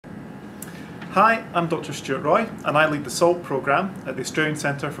Hi, I'm Dr. Stuart Roy and I lead the SALT programme at the Australian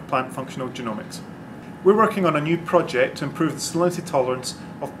Centre for Plant Functional Genomics. We're working on a new project to improve the salinity tolerance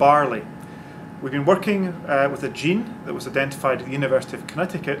of barley. We've been working with a gene that was identified at the University of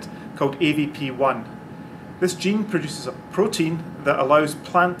Connecticut called AVP1. This gene produces a protein that allows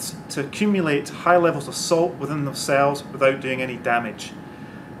plants to accumulate high levels of salt within the cells without doing any damage.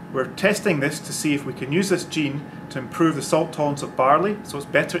 We're testing this to see if we can use this gene to improve the salt tolerance of barley so it's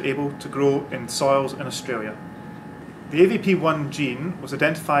better able to grow in soils in Australia. The AVP1 gene was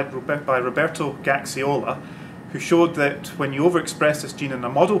identified by Roberto Gaxiola, who showed that when you overexpress this gene in a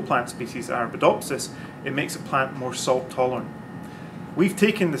model plant species, Arabidopsis, it makes a plant more salt tolerant. We've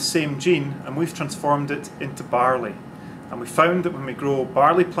taken the same gene and we've transformed it into barley. And we found that when we grow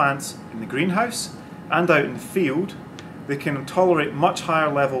barley plants in the greenhouse and out in the field, they can tolerate much higher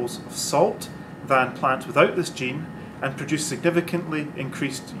levels of salt than plants without this gene and produce significantly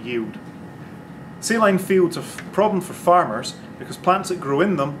increased yield. Saline fields are a problem for farmers because plants that grow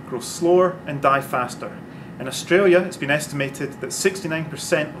in them grow slower and die faster. In Australia, it's been estimated that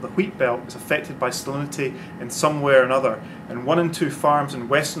 69% of the wheat belt is affected by salinity in some way or another, and 1 in 2 farms in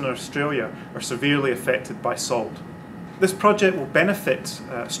Western Australia are severely affected by salt. This project will benefit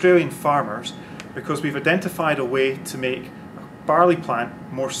Australian farmers because we've identified a way to make a barley plant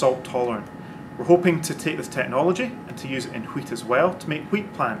more salt tolerant. We're hoping to take this technology and to use it in wheat as well to make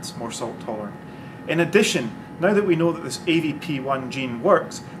wheat plants more salt tolerant. In addition, now that we know that this AVP1 gene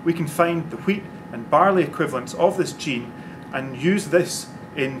works, we can find the wheat and barley equivalents of this gene and use this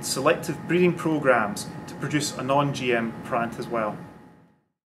in selective breeding programs to produce a non-GM plant as well.